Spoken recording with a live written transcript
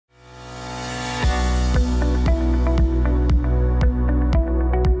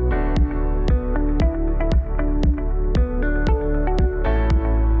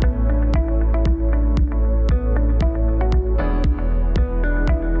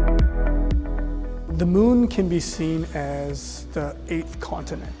The moon can be seen as the 8th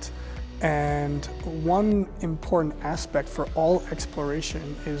continent. And one important aspect for all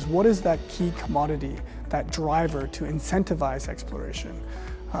exploration is what is that key commodity, that driver to incentivize exploration.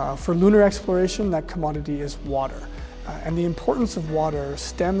 For lunar exploration, that commodity is water. And the importance of water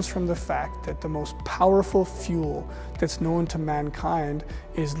stems from the fact that the most powerful fuel that's known to mankind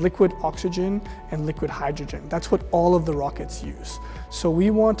is liquid oxygen and liquid hydrogen. That's what all of the rockets use. So we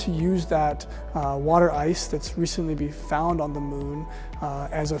want to use that water ice that's recently been found on the moon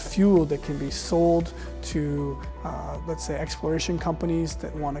as a fuel that can be sold to, let's say, exploration companies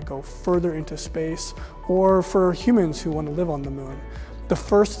that want to go further into space, or for humans who want to live on the moon. The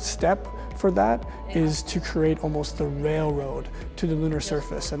first step for that is to create almost the railroad to the lunar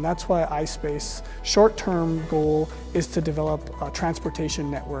surface, and that's why ispace's short-term goal is to develop a transportation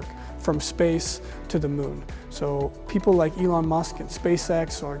network from space to the moon. So people like Elon Musk and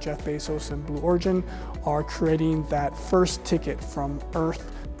SpaceX, or Jeff Bezos and Blue Origin, are creating that first ticket from Earth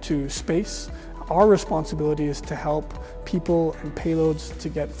to space. Our responsibility is to help people and payloads to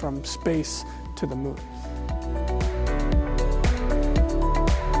get from space to the moon.